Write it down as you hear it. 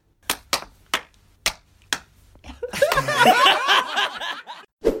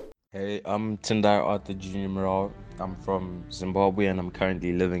Hey, I'm Tindar Arthur Junior Moral. I'm from Zimbabwe and I'm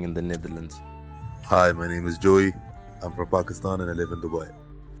currently living in the Netherlands. Hi, my name is Joey. I'm from Pakistan and I live in Dubai.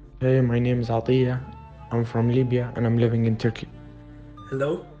 Hey, my name is Atiya. I'm from Libya and I'm living in Turkey.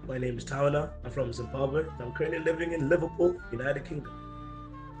 Hello, my name is Tawala. I'm from Zimbabwe. I'm currently living in Liverpool, United Kingdom.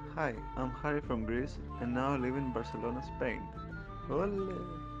 Hi, I'm Harry from Greece and now I live in Barcelona, Spain. Ole.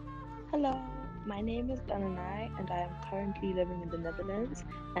 Hello, my name is Dananai and I am currently living in the Netherlands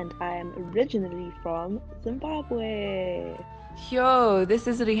and I am originally from Zimbabwe. Yo, this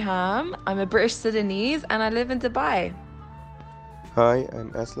is Riham. I'm a British Sudanese and I live in Dubai. Hi,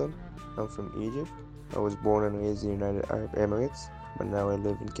 I'm Aslam. I'm from Egypt. I was born and raised in the United Arab Emirates, but now I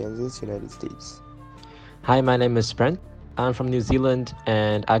live in Kansas, United States. Hi, my name is Brent. I'm from New Zealand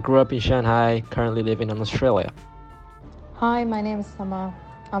and I grew up in Shanghai, currently living in Australia. Hi, my name is Sama.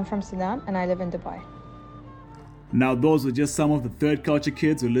 I'm from Sudan and I live in Dubai. Now those were just some of the Third Culture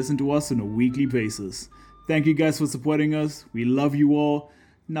kids who listen to us on a weekly basis. Thank you guys for supporting us. We love you all.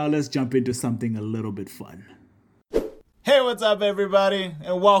 Now let's jump into something a little bit fun. Hey, what's up everybody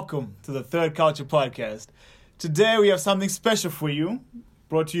and welcome to the Third Culture Podcast. Today we have something special for you,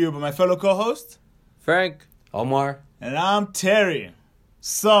 brought to you by my fellow co-host, Frank, Omar, and I'm Terry.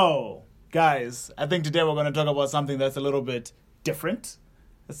 So, guys, I think today we're going to talk about something that's a little bit different.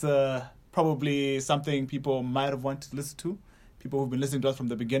 It's probably something people might have wanted to listen to, people who've been listening to us from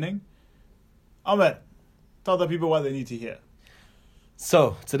the beginning. Ahmed, tell the people what they need to hear.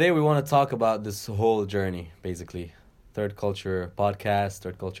 So, today we want to talk about this whole journey, basically. Third Culture Podcast,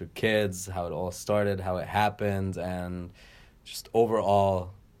 Third Culture Kids, how it all started, how it happened, and just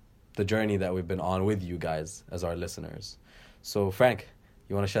overall the journey that we've been on with you guys as our listeners. So, Frank,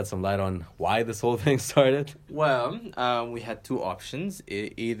 you want to shed some light on why this whole thing started? Well, we had two options.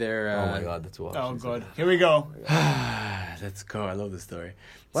 Either... oh my God, the two options. Oh God, here we go. Let's go. I love this story.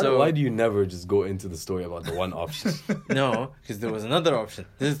 Why do you never just go into the story about the one option? No, because there was another option.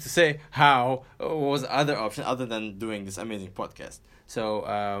 This is to say what was the other option other than doing this amazing podcast. So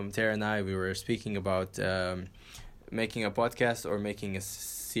Tara and I, we were speaking about making a podcast or making a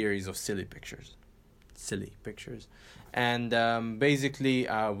series of silly pictures. And basically,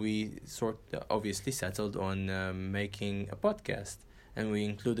 we obviously settled on making a podcast. And we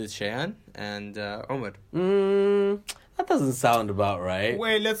included Cheyenne and Omar. That doesn't sound about right.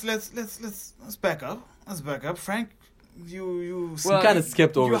 Wait, let's back up. Let's back up, Frank. You kind of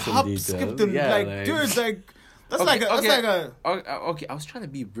skipped over some details. Skipped them, dude, Okay, I was trying to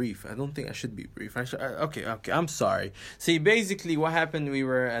be brief. I don't think I should be brief. Okay, I'm sorry. See, basically what happened, we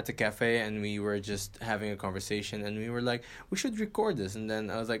were at a cafe and we were just having a conversation and we were like, we should record this. And then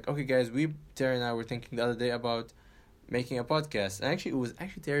I was like, okay guys, Terry and I were thinking the other day about making a podcast. And actually, it was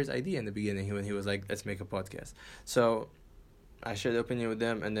Terry's idea in the beginning when he was like, let's make a podcast. So I shared the opinion with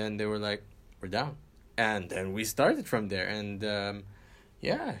them and then they were like, we're down. And then we started from there. And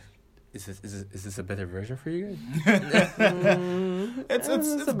yeah. Is this a better version for you guys?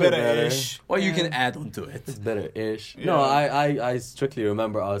 It's better-ish. Well, you can add on to it. It's better-ish. Yeah. No, I strictly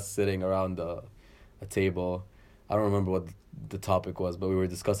remember us sitting around a table. I don't remember what the topic was, but we were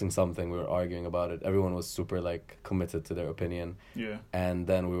discussing something. We were arguing about it. Everyone was super committed to their opinion. Yeah. And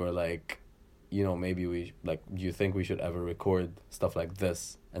then we were like, maybe we do you think we should ever record stuff like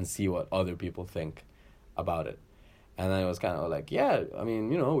this and see what other people think about it? And then it was kind of like, yeah, I mean,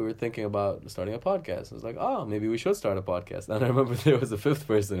 we were thinking about starting a podcast. I was like, oh, maybe we should start a podcast. And I remember there was a fifth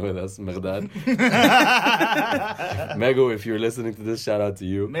person with us, Meghdad. Mego, if you're listening to this, shout out to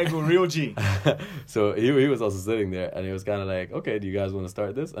you. Mego, real G. So he was also sitting there, and he was kind of like, okay, do you guys want to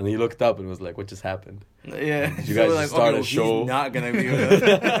start this? And he looked up and was like, what just happened? Yeah. Did you guys just start a show? He's not going to be with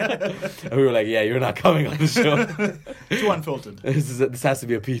us. And we were like, yeah, you're not coming on the show. Too unfiltered. This has to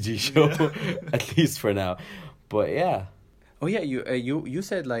be a PG show, at least for now. But yeah. Oh yeah, you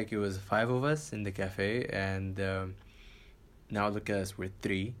said it was 5 of us in the cafe, and now look at us, we're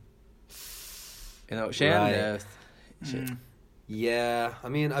 3. Cheyenne left. Yeah, I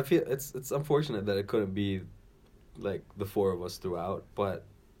mean, I feel it's unfortunate that it couldn't be the 4 of us throughout, but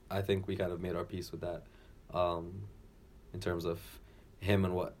I think we kind of made our peace with that, in terms of him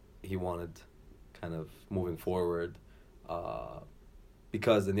and what he wanted, kind of moving forward,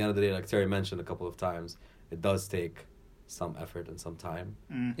 because in the end of the day, like Terry mentioned a couple of times, it does take some effort and some time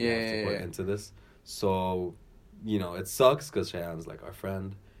to put into this. So, it sucks because Cheyenne's our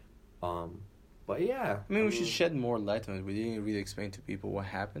friend. But yeah. I mean, we should shed more light on it. We didn't really explain to people what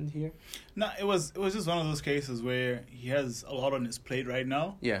happened here. No, it was just one of those cases where he has a lot on his plate right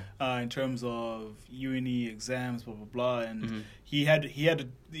now. Yeah. In terms of uni exams, blah blah blah, and he had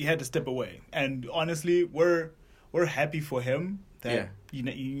to step away. And honestly, we're we're happy for him that Yeah.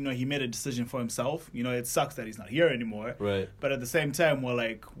 you know he made a decision for himself. You know, it sucks that he's not here anymore. Right. But at the same time,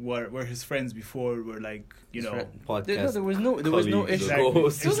 we're his friends before. We're like, you know, Podcast. There was no colleagues, issue. Exactly. It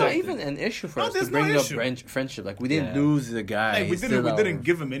was not Exactly. even an issue for No, us to there's no bring up issue. friendship. Like we didn't Yeah. lose the guy. like, we He's still didn't our-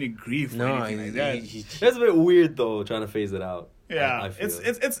 give him any grief or No, anything like that. It's a bit weird though, trying to phase it out. Yeah, I feel.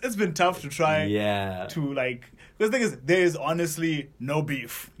 it's been tough to try Yeah. to like. Because the thing is, there is honestly no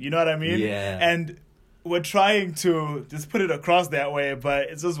beef. You know what I mean? Yeah. And we're trying to just put it across that way, but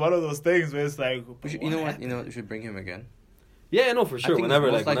it's just one of those things where it's like, You know what? You know what? We should bring him again. Yeah, no, for sure. think he's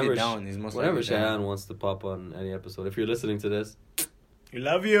Whenever, most like, likely whenever, down. He's most whenever likely down. Cheyenne wants to pop on any episode, if you're listening to this, we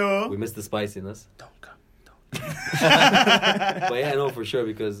love you. we miss the spiciness. Don't come. But yeah, no, for sure,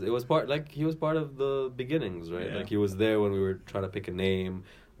 because it was he was part of the beginnings, right? Yeah. Like he was there when we were trying to pick a name,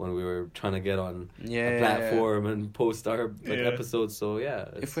 when we were trying to get on Yeah. a platform and post our Yeah. episodes. So yeah,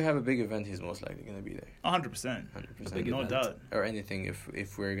 If we have a big event, he's most likely gonna be there. 100%. 100%. No doubt. Or anything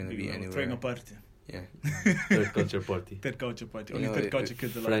if we're gonna be anywhere. Throwing a party. Yeah. third culture party, Third culture party. You Only know, third culture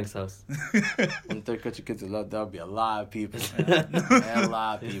kids allowed. Frank's house. When third culture kids allowed, there'll be a lot of people. A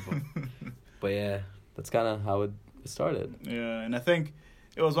lot of people. But yeah, that's kind of how it started. Yeah, and I think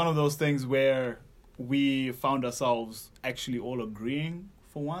it was one of those things where we found ourselves actually all agreeing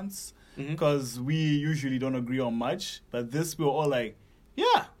for once, because we usually don't agree on much, but this we were all like,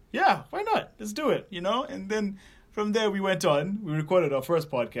 yeah, why not? Let's do it, you know? And then from there we went on, we recorded our first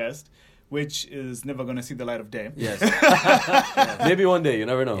podcast, which is never going to see the light of day. Yes. Maybe one day, you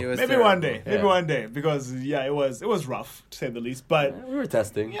never know. Maybe one day, because it was rough to say the least, but we were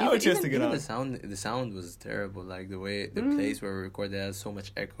testing. Yeah, we're testing it out. The sound was terrible. Like the way the place where we recorded has so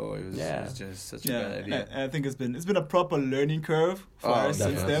much echo. It was just such a bad idea. And I think it's been a proper learning curve for us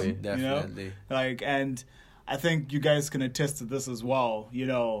since then. Definitely. You know? Like, and I think you guys can attest to this as well. You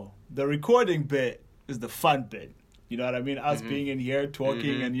know, the recording bit is the fun bit. You know what I mean? Us being in here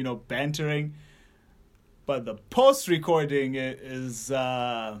talking and, you know, bantering. But the post-recording is...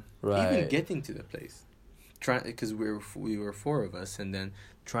 Even getting to the place. Because we were four of us, and then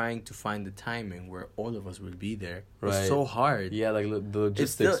trying to find the timing where all of us would be there was so hard. Yeah, like the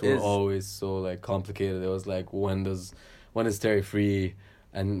logistics were always so like complicated. It was like when is Terry free,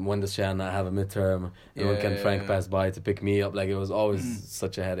 and when does Shan not have a midterm, and when can Frank pass by to pick me up? Like it was always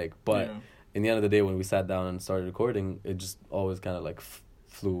such a headache. But in the end of the day, when we sat down and started recording, it just always kind of like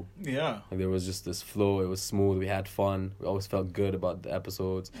flew. Yeah. Like there was just this flow. It was smooth. We had fun. We always felt good about the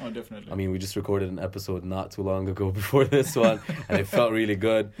episodes. Oh, definitely. I mean, we just recorded an episode not too long ago before this one, and it felt really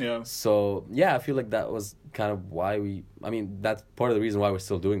good. Yeah. So yeah, I feel like that was kind of why that's part of the reason why we're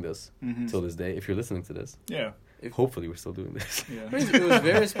still doing this till this day. If you're listening to this. Yeah. Hopefully we're still doing this. Yeah. It was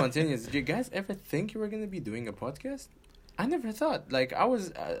very spontaneous. Did you guys ever think you were going to be doing a podcast? I never thought. Like, I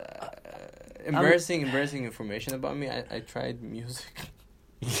was embarrassing information about me. I tried music.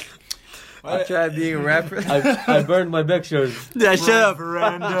 I tried being a rapper. I burned my back shirt. Yeah, shut up.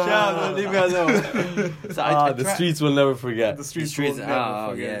 Leave me alone. So the streets will never forget. The streets will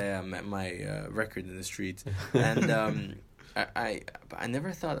never forget. Yeah, my record in the streets. And I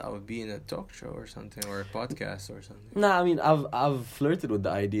never thought I would be in a talk show or something, or a podcast or something. Nah, I mean, I've flirted with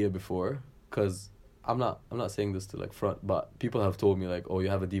the idea before, because I'm not saying this to like front, but people have told me like, oh, you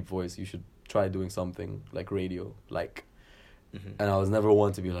have a deep voice, you should try doing something like radio, like. And I was never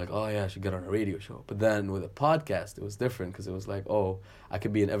one to be like, oh yeah, I should get on a radio show. But then with a podcast, it was different, because it was like, oh, I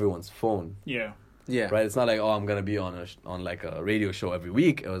could be in everyone's phone. Yeah. Yeah. Right. It's not like, oh, I'm gonna be on like a radio show every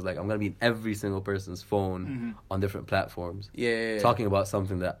week. It was like, I'm gonna be in every single person's phone on different platforms. Yeah. Talking about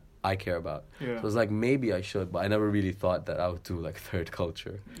something that I care about. Yeah. So it was like, maybe I should, but I never really thought that I would do like third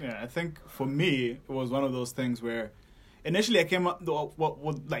culture. Yeah, I think for me, it was one of those things where initially I came up,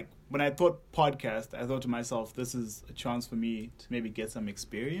 like when I thought podcast, I thought to myself, this is a chance for me to maybe get some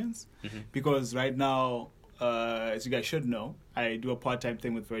experience. Because right now, as you guys should know, I do a part-time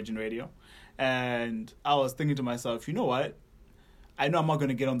thing with Virgin Radio. And I was thinking to myself, you know what? I know I'm not going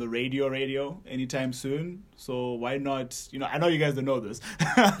to get on the radio anytime soon. So why not, I know you guys don't know this,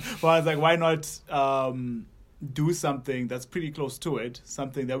 but I was like, why not do something that's pretty close to it,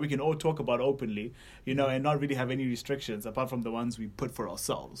 something that we can all talk about openly, and not really have any restrictions apart from the ones we put for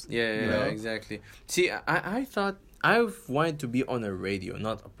ourselves. Yeah, exactly. See, I thought I've wanted to be on a radio,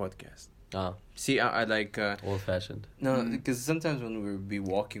 not a podcast. See, I like... old-fashioned. No, because sometimes when we would be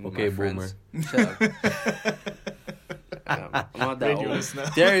walking with my boomer. friends... Shut up. I'm not that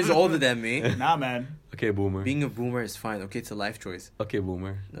old. There is older than me. Nah, man. Okay, boomer. Being a boomer is fine. Okay, it's a life choice. Okay,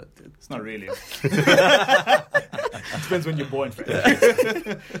 boomer. No, it's not really. Depends when you're born,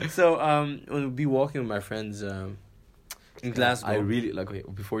 friend. So, when we'd be walking with my friends... In Glasgow. I really like. Okay,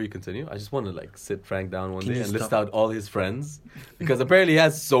 before you continue, I just want to like sit Frank down one Can day you and list stop? out all his friends because apparently he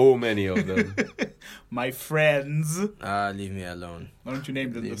has so many of them. My friends. Leave me alone. Why don't you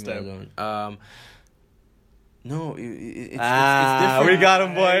name them Leave this me time? alone. No, it's we different. got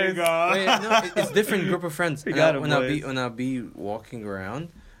him, boys. Wait, no, it's different group of friends. We got him, when boys. I'll be walking around,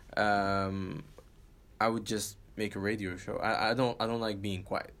 I would just make a radio show. I don't like being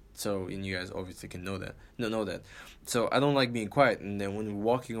quiet. So, and you guys obviously can know that. So I don't like being quiet. And then when we're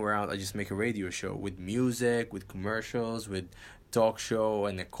walking around, I just make a radio show with music, with commercials, with talk show,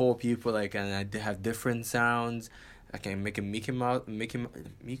 and I call people and I have different sounds. I can make a Mickey Mouse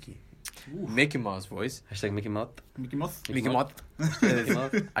voice. Hashtag Mickey Mouse. Mickey Mouse. Mickey Mouse.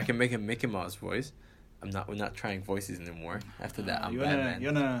 I can make a Mickey Mouse voice. We're not trying voices anymore. After that, I'm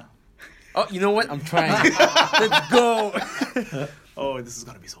Batman. Oh, you know what? I'm trying. Let's go. Oh, this is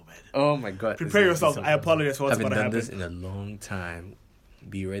gonna be so bad. Oh my god. Prepare yourself. I apologize for what's about to happen. I haven't done this in a long time.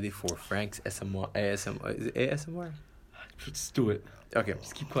 Be ready for Frank's ASMR. Is it ASMR? Just do it. Okay.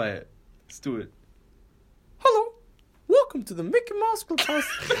 Just keep quiet. Just do it. Hello. Welcome to the Mickey Mouse Clubhouse.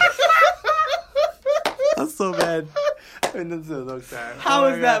 That's so bad. I've done this in a long time. How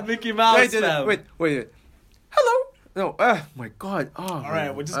is that Mickey Mouse? Wait. Hello. No, my God. Oh, all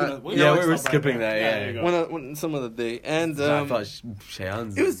right, we're just gonna. We're skipping that. Yeah. One some other day, and I thought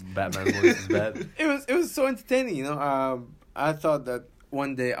Cheyenne's Batman voice was bad. It was so entertaining, you know. I thought that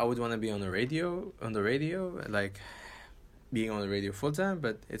one day I would want to be on the radio, like being on the radio full time,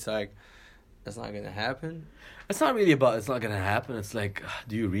 but it's like that's not gonna happen. It's not really about it's not gonna happen. It's like,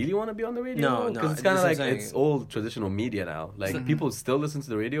 do you really want to be on the radio? No, because it's kind of like it's old traditional media now. Like people still listen to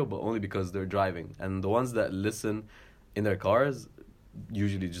the radio, but only because they're driving, and the ones that listen in their cars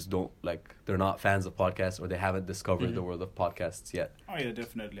usually just don't they're not fans of podcasts or they haven't discovered the world of podcasts yet. Oh yeah,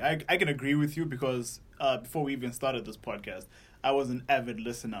 definitely. I can agree with you because before we even started this podcast, I was an avid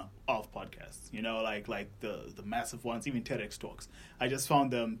listener of podcasts, you know, like the massive ones, even TEDx talks. I just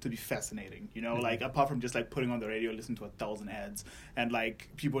found them to be fascinating, you know, like apart from just putting on the radio, listening to 1,000 ads and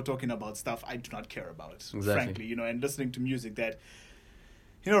people talking about stuff I do not care about, frankly, you know, and listening to music that,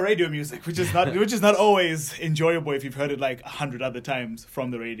 you know, radio music, which is not always enjoyable if you've heard it 100 other times from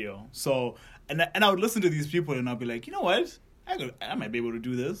the radio. So, and I would listen to these people and I'd be like, you know what? I might be able to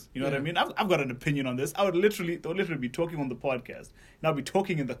do this. You know what I mean? I've got an opinion on this. They'll literally be talking on the podcast, and I'll be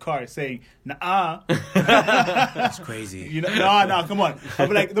talking in the car saying, "Nah." That's crazy. You know, nah, come on. I'll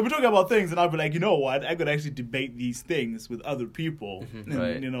be like, they'll be talking about things, and I'll be like, you know what? I could actually debate these things with other people,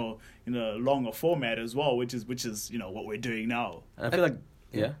 and, you know, in a longer format as well, which is you know what we're doing now. And I feel like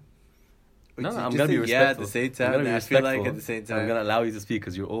No, I'm gonna be respectful. Yeah, at the same time. I feel like at the same time, I'm gonna allow you to speak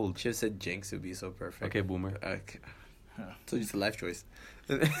because you're old. Should have said Jinx would be so perfect. Okay, boomer. Okay. So it's a life choice.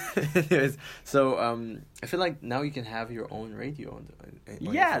 Anyways, so I feel like now you can have your own radio on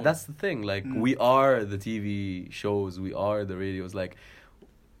yeah, that's the thing. We are the TV shows, we are the radios.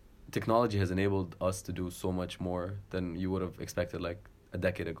 Technology has enabled us to do so much more than you would have expected a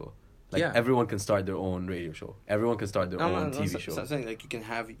decade ago. Everyone can start their own radio show. Everyone can start their own TV show. So saying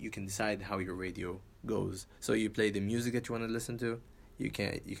you can decide how your radio goes. So you play the music that you want to listen to. You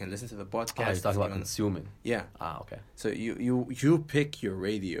can listen to the podcast. You're talking about consuming. Yeah. Okay. So you pick your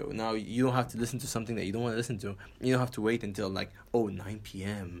radio. Now you don't have to listen to something that you don't want to listen to. You don't have to wait until 9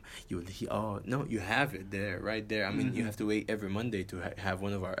 p.m. No, you have it there, right there. I mean, you have to wait every Monday to have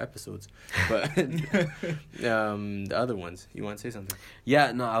one of our episodes. But the other ones, you want to say something?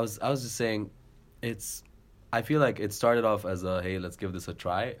 Yeah. No, I was just saying, I feel like it started off as a hey, let's give this a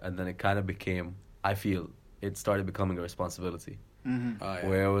try, and then it kind of became. I feel it started becoming a responsibility. Mm-hmm. Oh, yeah.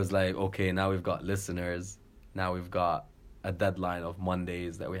 Where it was okay, now we've got listeners, now we've got a deadline of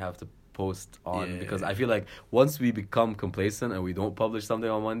Mondays that we have to post on, because I feel like once we become complacent and we don't publish something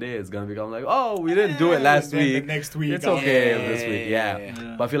on Monday, it's gonna become we didn't do it last week, next week it's okay this week.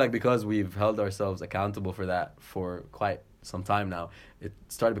 Yeah. But I feel like because we've held ourselves accountable for that for quite some time now, it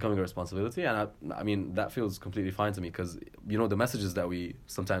started becoming a responsibility, and I mean that feels completely fine to me, because you know the messages that we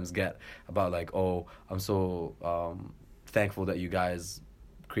sometimes get about I'm so thankful that you guys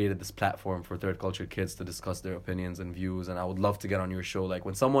created this platform for third culture kids to discuss their opinions and views, and I would love to get on your show.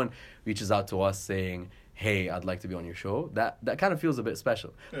 When someone reaches out to us saying, hey, I'd like to be on your show, that kind of feels a bit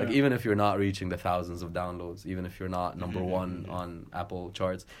special. Even if you're not reaching the thousands of downloads, even if you're not number one on Apple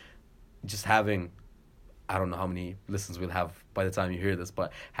charts, just having, I don't know how many listens we'll have by the time you hear this,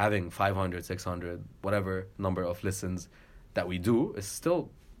 but having 500, 600, whatever number of listens that we do is still,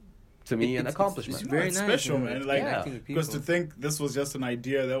 to me, an accomplishment. It's very nice, special, man. Because to think this was just an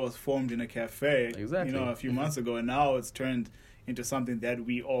idea that was formed in a cafe, exactly, a few months ago, and now it's turned into something that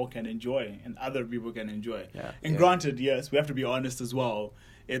we all can enjoy and other people can enjoy. Yeah. And granted, yes, we have to be honest as well.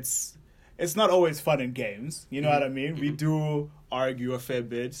 It's not always fun and games. You know what I mean? We do argue a fair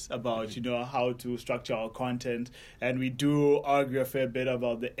bit about, how to structure our content. And we do argue a fair bit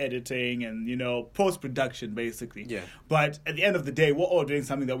about the editing and, post-production, basically. Yeah. But at the end of the day, we're all doing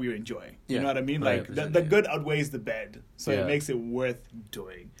something that we enjoy. You know what I mean? Like, the good outweirs the bad. So it makes it worth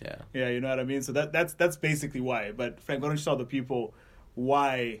doing. Yeah. Yeah, you know what I mean? So that's basically why. But Frank, why don't you tell the people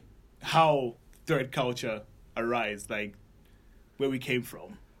how third culture arise, like, where we came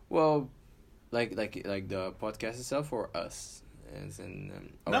from? Well, like the podcast itself or us, as in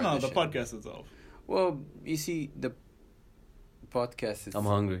no, the podcast itself. Well, you see, the podcast is... I'm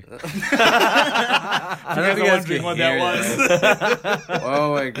hungry. I don't think wondering what that was.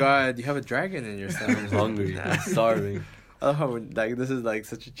 Oh my god, you have a dragon in your stomach. I'm hungry. I'm starving. Oh, like this is like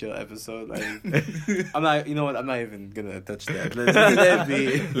such a chill episode. Like, I'm not. You know what? I'm not even gonna touch that. Let it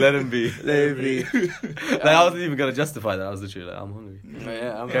be. Let him be. Let it be. Like, I wasn't even gonna justify that. I was literally like, I'm hungry.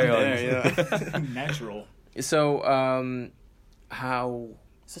 Yeah, I'm Carry on. there. Natural. So, how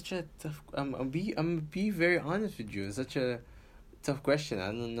such a tough? I'm be very honest with you. It's such a tough question. I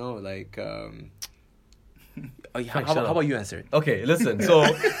don't know. Like, how about you answer it? Okay, listen. So.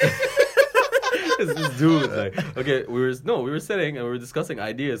 This dude, like, okay, we were sitting and we were discussing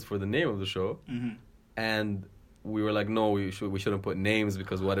ideas for the name of the show, and we were like, no, we shouldn't put names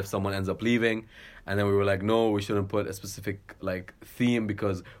because what if someone ends up leaving, and then we were like, no, we shouldn't put a specific like theme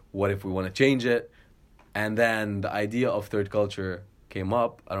because what if we want to change it, and then the idea of third culture came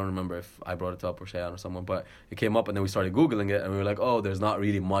up. I don't remember if I brought it up or Shayan or someone, but it came up, and then we started Googling it, and we were like, oh, there's not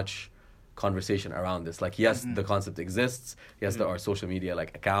really much conversation around this. Like, yes, the concept exists, yes, there are social media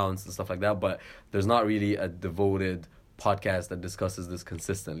like accounts and stuff like that, but there's not really a devoted podcast that discusses this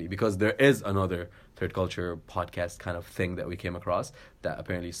consistently, because there is another third culture podcast kind of thing that we came across that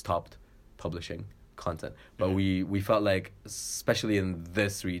apparently stopped publishing content, but we felt like, especially in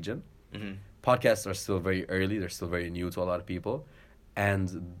this region, podcasts are still very early, they're still very new to a lot of people,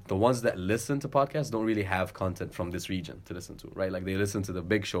 and the ones that listen to podcasts don't really have content from this region to listen to, right? Like, they listen to the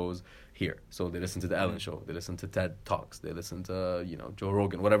big shows here. So they listen to the Ellen Show, they listen to TED Talks, they listen to, Joe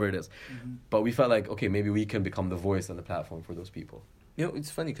Rogan, whatever it is. But we felt like, okay, maybe we can become the voice and the platform for those people.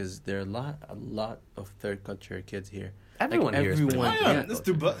 It's funny because there are a lot of third culture kids here. Everyone here is pretty much. It's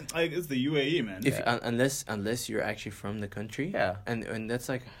the UAE, man. Unless you're actually from the country, and that's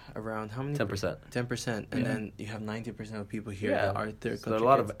like around how many? 10%. 10%, and then you have 90% of people here that are third culture. So there are a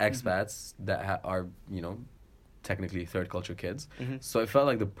lot of expats that are technically third culture kids. So it felt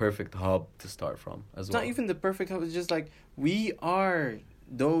like the perfect hub to start from as well. Not even the perfect hub. It's just like we are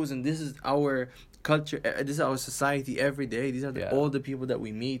those, and this is our culture. This is our society every day. These are all the people that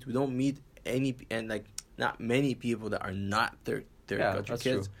we meet. We don't meet not many people that are not third culture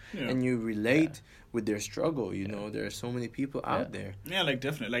kids, and you relate with their struggle. There are so many people out there. Yeah, like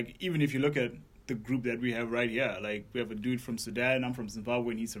definitely. Like, even if you look at the group that we have right here, like, we have a dude from Sudan, I'm from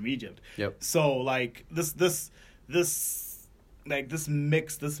Zimbabwe, and he's from Egypt. So like this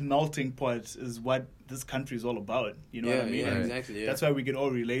mix, this melting pot is what this country is all about. You know what I mean? Yeah, exactly. Yeah. That's why we can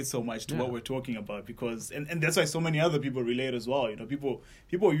all relate so much to what we're talking about, because and that's why so many other people relate as well.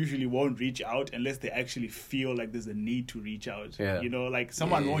 People usually won't reach out unless they actually feel like there's a need to reach out. Like,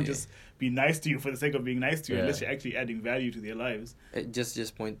 someone won't just be nice to you for the sake of being nice to you unless you're actually adding value to their lives. Just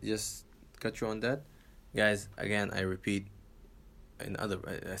cut you on that, guys. Again, I repeat,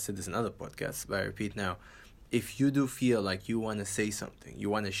 I said this in other podcasts, but I repeat now. If you do feel like you want to say something, you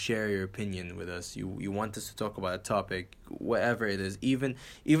want to share your opinion with us, you want us to talk about a topic, whatever it is, even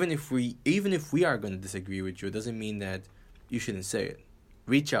if we are going to disagree with you, it doesn't mean that you shouldn't say it.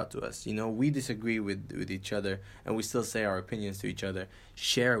 Reach out to us. We disagree with each other, and we still say our opinions to each other.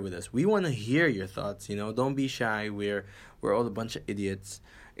 Share with us. We want to hear your thoughts. Don't be shy. We're all a bunch of idiots,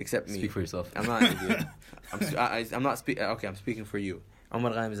 except me. Speak for yourself. I'm not an idiot. I'm not speaking. Okay, I'm speaking for you.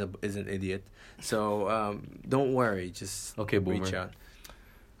 Omar Ghanem is an idiot. So don't worry. Just reach out.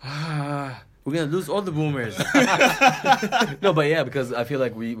 We're going to lose all the boomers. No, but yeah, because I feel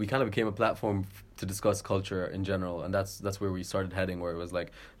like we kind of became a platform to discuss culture in general. And that's where we started heading, where it was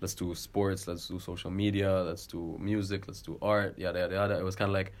like, let's do sports, let's do social media, let's do music, let's do art, yada, yada, yada. It was kind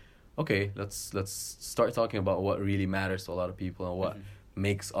of like, okay, let's start talking about what really matters to a lot of people and what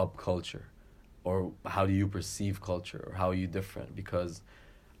makes up culture. Or how do you perceive culture, or how are you different? Because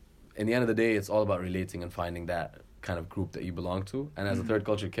in the end of the day, it's all about relating and finding that kind of group that you belong to. And as a third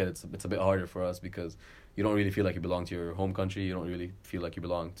culture kid, it's a bit harder for us because you don't really feel like you belong to your home country. You don't really feel like you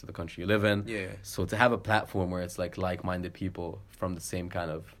belong to the country you live in. Yeah. So to have a platform where it's like like-minded people from the same kind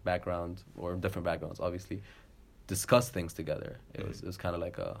of background or different backgrounds, obviously, discuss things together. It was kind of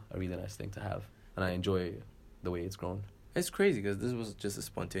like a really nice thing to have, and I enjoy the way it's grown. It's crazy because this was just a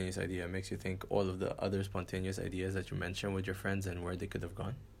spontaneous idea. It makes you think all of the other spontaneous ideas that you mentioned with your friends and where they could have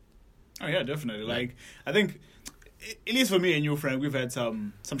gone. Oh yeah, definitely. Like I think, at least for me and your friend, we've had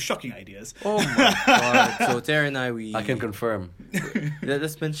some shocking ideas. Oh my god! So Terry and I can confirm.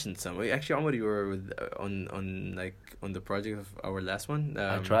 Let's mention some. Actually, Omar, you were with on the project of our last one.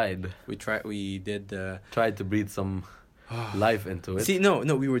 I tried. We did. Tried to breathe some life into it. See, no,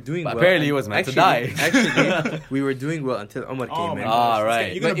 we were doing well. Apparently, it was meant to die. Actually, we were doing well until Omar came in.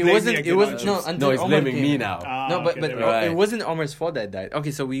 Right. But it wasn't. No, he's blaming me now. But it wasn't Omar's fault that died.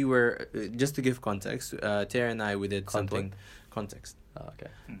 Okay, so we were just to give context. Terry and I we did something. Context. Oh,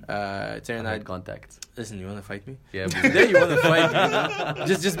 okay. Terry and I contact. Listen, you want to fight me? Yeah. Today you want to fight me? You know?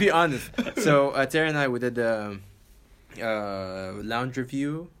 Just be honest. So Terry and I we did lounge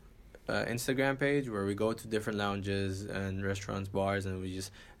review. Instagram page where we go to different lounges and restaurants, bars, and we just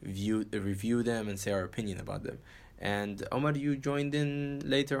review them and say our opinion about them. And Omar, you joined in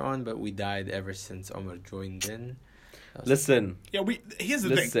later on, but we died ever since Omar joined in. Listen. Yeah, here's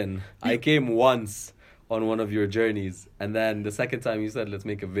the thing. Listen, I came once on one of your journeys, and then the second time you said let's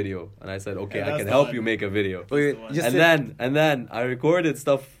make a video, and I said okay, I can help you make a video. And then I recorded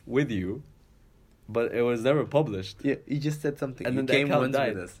stuff with you. But it was never published. Yeah, you just said something. And you then came once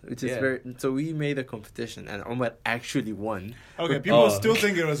died. with us, which is very. So we made a competition, and Omar actually won. Okay, people still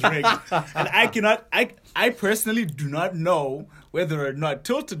think it was rigged, and I personally do not know whether or not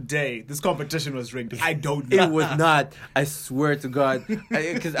till today this competition was rigged. I don't know. It was not. I swear to God,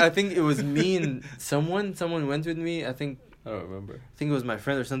 because I think it was me and someone. Someone went with me. I don't remember. I think it was my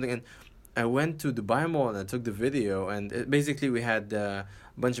friend or something, and I went to Dubai Mall and I took the video, and basically we had.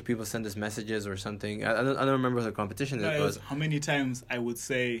 A bunch of people send us messages or something. I don't remember the competition it was. How many times I would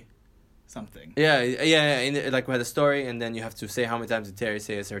say something. Yeah. Like we had a story, and then you have to say how many times did Terry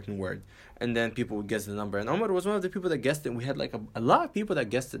say a certain word, and then people would guess the number. And Omar was one of the people that guessed it. We had like a lot of people that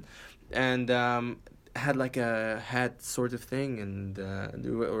guessed it, and had like a hat sort of thing, and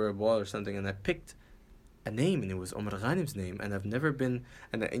or a ball or something. And I picked a name, and it was Omar Ghanim's name, and I've never been,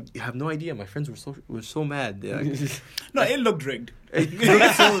 and you have no idea. My friends were so mad. No, it looked rigged. It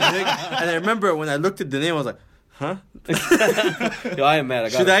looked so rigged, and I remember when I looked at the name, I was like, "Huh?" Yo, I am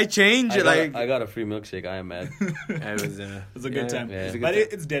mad. Should I change? I got a free milkshake. I am mad. It was a good time, but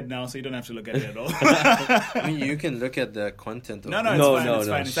it's dead now, so you don't have to look at it at all. I mean, you can look at the content. No, it's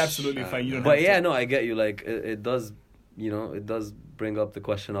fine. It's absolutely fine. You don't but yeah, no, I get you. Like it does, it does bring up the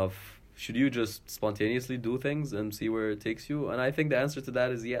question of. Should you just spontaneously do things and see where it takes you? And I think the answer to that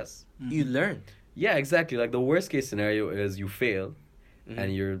is yes. You learn. Yeah, exactly. Like the worst case scenario is you fail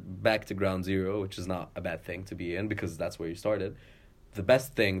and you're back to ground zero, which is not a bad thing to be in because that's where you started. The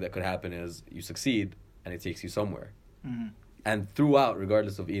best thing that could happen is you succeed and it takes you somewhere. Mm-hmm. And throughout,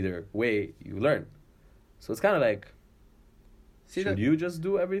 regardless of either way, you learn. So it's kind of like, should you just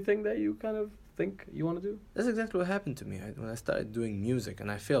do everything that you kind of think you want to do? That's exactly what happened to me when I started doing music,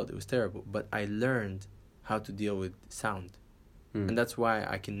 and I failed. It was terrible, but I learned how to deal with sound, and that's why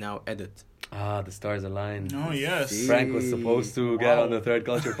I can now edit. The stars aligned. Oh yes, Frank was supposed to get on the Third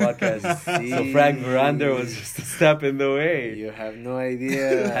Culture podcast, so Frank Verander was just a step in the way. You have no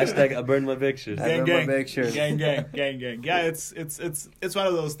idea. Hashtag I burned my pictures. Gang. Yeah, it's one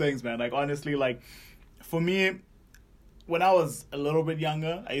of those things, man. Like honestly, like for me. When I was a little bit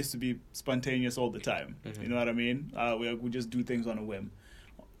younger, I used to be spontaneous all the time. Mm-hmm. You know what I mean? We just do things on a whim.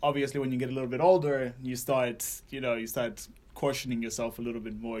 Obviously, when you get a little bit older, you start cautioning yourself a little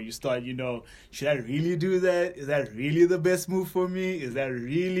bit more. You start, should I really do that? Is that really the best move for me? Is that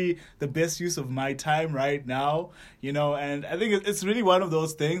really the best use of my time right now? And I think it's really one of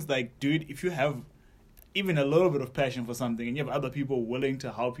those things. Like, dude, if you have even a little bit of passion for something and you have other people willing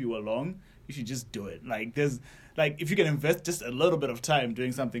to help you along, you should just do it. Like, if you can invest just a little bit of time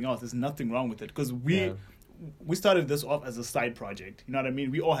doing something else, there's nothing wrong with it. Because we started this off as a side project. You know what I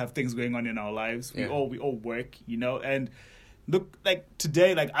mean? We all have things going on in our lives. We all work, and look, like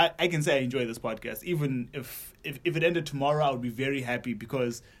today, like I can say I enjoy this podcast. Even if it ended tomorrow, I would be very happy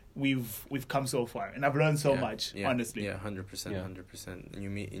because we've come so far and I've learned so much, honestly. Yeah, 100%. And you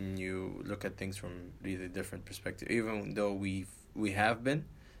meet and you look at things from really different perspective. Even though we have been,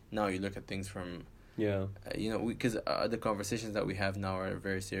 now you look at things from because the conversations that we have now are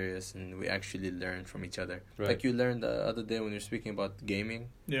very serious and we actually learn from each other. Right. Like you learned the other day when you're speaking about gaming.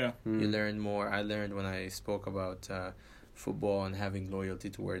 Yeah. You learned more. I learned when I spoke about football and having loyalty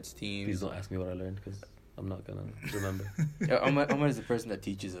towards teams. Please don't ask me what I learned because I'm not gonna remember. Omar is the person that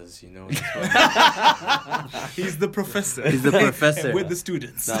teaches us, you know. He's the professor. He's the professor. With the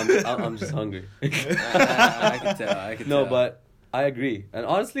students. No, I'm just hungry. I can tell. No, but I agree. And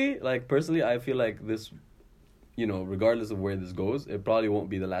honestly, like personally, I feel like this, you know, regardless of where this goes, it probably won't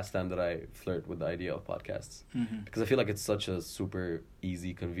be the last time that I flirt with the idea of podcasts. Mhm. Because I feel like it's such a super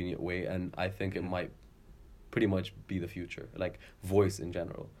easy, convenient way, and I think it might pretty much be the future. Like voice in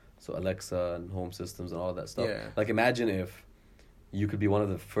general. So Alexa and home systems and all that stuff. Yeah. Like imagine if you could be one of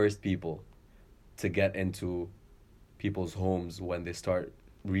the first people to get into people's homes when they start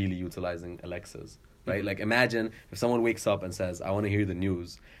really utilizing Alexas, right? Mhm. Like imagine if someone wakes up and says, I want to hear the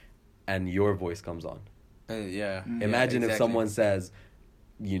news, and your voice comes on. Yeah. Imagine yeah, if exactly. someone says,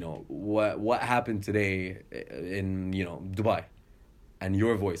 you know, what happened today in, you know, Dubai, and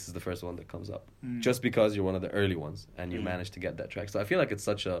your voice is the first one that comes up, just because you're one of the early ones and you managed to get that track. So I feel like it's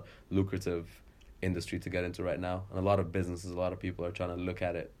such a lucrative industry to get into right now, and a lot of businesses, a lot of people are trying to look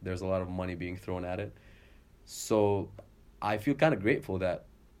at it. There's a lot of money being thrown at it. So I feel kind of grateful that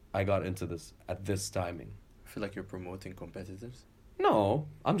I got into this at this timing. I feel like you're promoting competitors. No,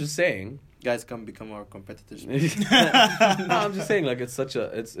 I'm just saying. Guys, come become our competitors. No, I'm just saying, like, it's such a,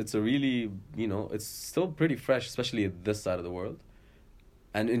 it's a really, you know, it's still pretty fresh, especially at this side of the world.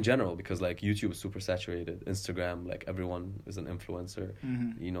 And in general, because, like, YouTube is super saturated. Instagram, like, everyone is an influencer.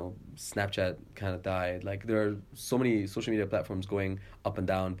 Mhm. You know, Snapchat kind of died. Like, there are so many social media platforms going up and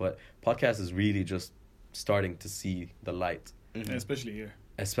down, but podcast is really just starting to see the light. Mhm. Especially here.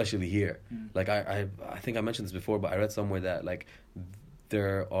 Especially here. Mm. Like, I think I mentioned this before, but I read somewhere that, like,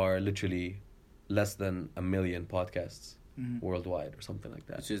 there are literally less than 1 million podcasts worldwide or something like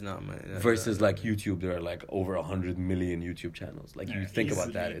that. Which is not many. Versus like YouTube, there are like over 100 million YouTube channels. Like you think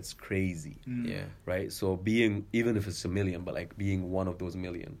about that, easily. it's crazy. Yeah. Right? So being, even if it's 1 million, but like being one of those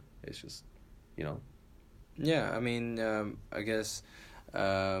million, it's just, you know. Yeah, I mean, I guess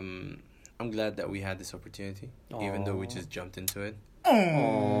I'm glad that we had this opportunity, even though we just jumped into it.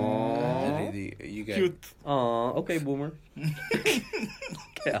 Really, you guys. Cute. Aww, okay, Boomer.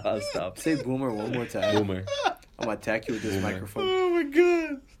 Okay, I'll stop. Say Boomer one more time. Boomer. I'm gonna attack you with this Boomer. microphone. Oh my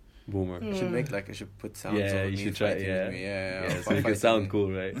god. Boomer. I should make like, I should put sounds Yeah, of you me should try. fighting Yeah, with me. yeah. Of So you fighting can sound me.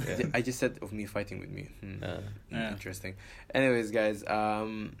 cool, right? Yeah. I just said of me fighting with me. Yeah. Interesting. Anyways, guys,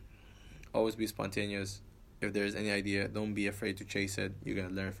 always be spontaneous. If there's any idea, don't be afraid to chase it. You're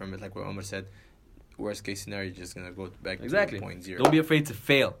gonna learn from it. Like what Omar said, worst case scenario, you're just gonna go back Exactly. to point 0. Don't be afraid to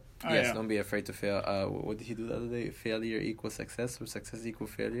fail. Yes, don't be afraid to fail. What did he do the other day? Failure equals success, or success equals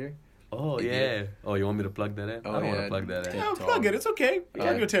failure? Oh, Idiot. yeah. Oh, you want me to plug that in? Oh, I don't want yeah. to plug that in. Yeah, plug it. It's okay. You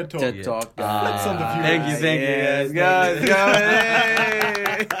have your TED Talk. TED Talk. Let's on the view. Thank you, Yes, guys.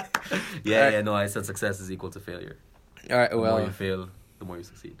 guys. Yeah, no, I said success is equal to failure. All right, The more well, you fail, the more you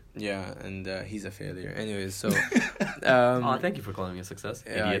succeed. yeah, and he's a failure. Anyways, so Oh, thank you for calling me a success.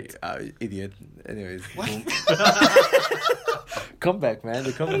 yeah, Idiot. Idiot. Anyways, boom. Come back, man.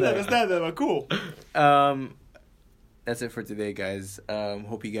 Come I don't back. understand that, but cool. That's it for today, guys.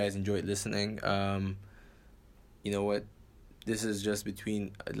 Hope you guys enjoyed listening. You know what? This is just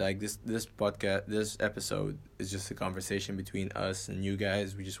between like this podcast. This episode is just a conversation between us and you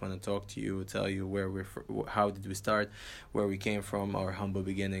guys. We just want to talk to you, tell you where how did we start, where we came from, our humble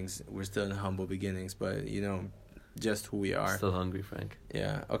beginnings. We're still in humble beginnings, but you know, just who we are. Still hungry, Frank.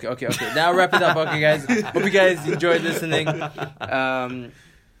 Yeah. Okay. Now wrap it up, okay, guys. Hope you guys enjoyed listening.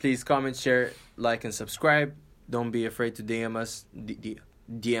 Please comment, share, like, and subscribe. Don't be afraid to DM us.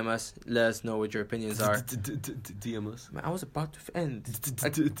 DM us. Let us know what your opinions are. DM us. Man, I was about to end.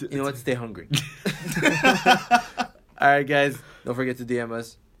 You know what? Stay hungry. All right, guys. Don't forget to DM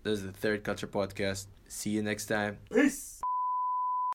us. This is the Third Culture Podcast. See you next time. Peace.